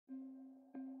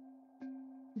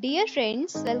Dear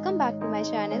friends, welcome back to my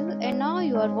channel, and now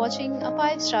you are watching a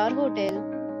 5-star hotel.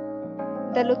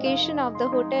 The location of the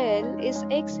hotel is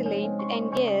excellent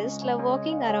and guests love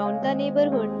walking around the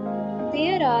neighborhood.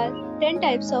 There are 10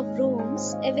 types of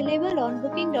rooms available on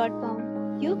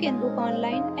booking.com. You can book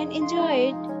online and enjoy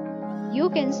it.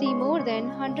 You can see more than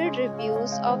 100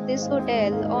 reviews of this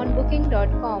hotel on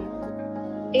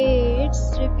booking.com.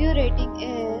 Its review rating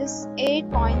is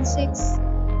 8.6,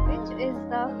 which is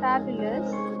the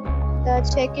fabulous. The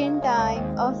check-in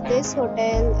time of this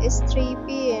hotel is 3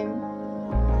 p.m.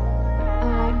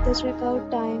 and the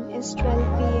check-out time is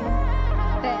 12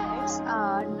 p.m. Pets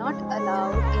are not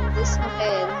allowed in this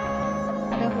hotel.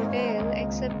 The hotel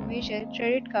accepts major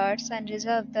credit cards and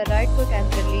reserves the right to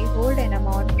temporarily hold an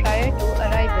amount prior to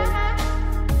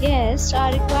arrival. Guests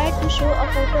are required to show a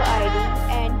photo ID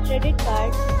and credit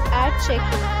card at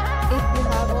check-in. If you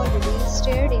have already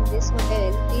stayed in this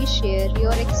hotel, please share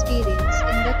your experience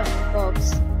in the comment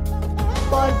box.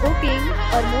 For booking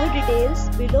or more details,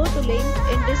 below to link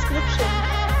in description.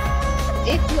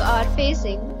 If you are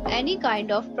facing any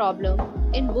kind of problem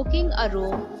in booking a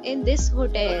room in this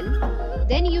hotel,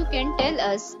 then you can tell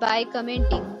us by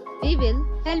commenting. We will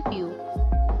help you.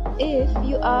 If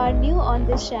you are new on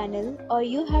this channel or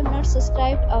you have not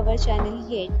subscribed our channel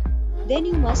yet, then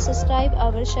you must subscribe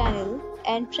our channel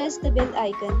and press the bell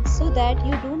icon so that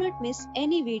you do not miss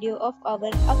any video of our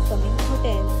upcoming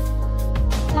hotel.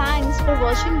 Thanks for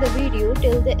watching the video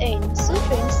till the end. So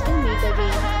friends, will meet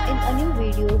again in a new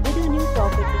video with a new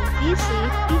property. Be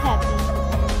safe, be happy.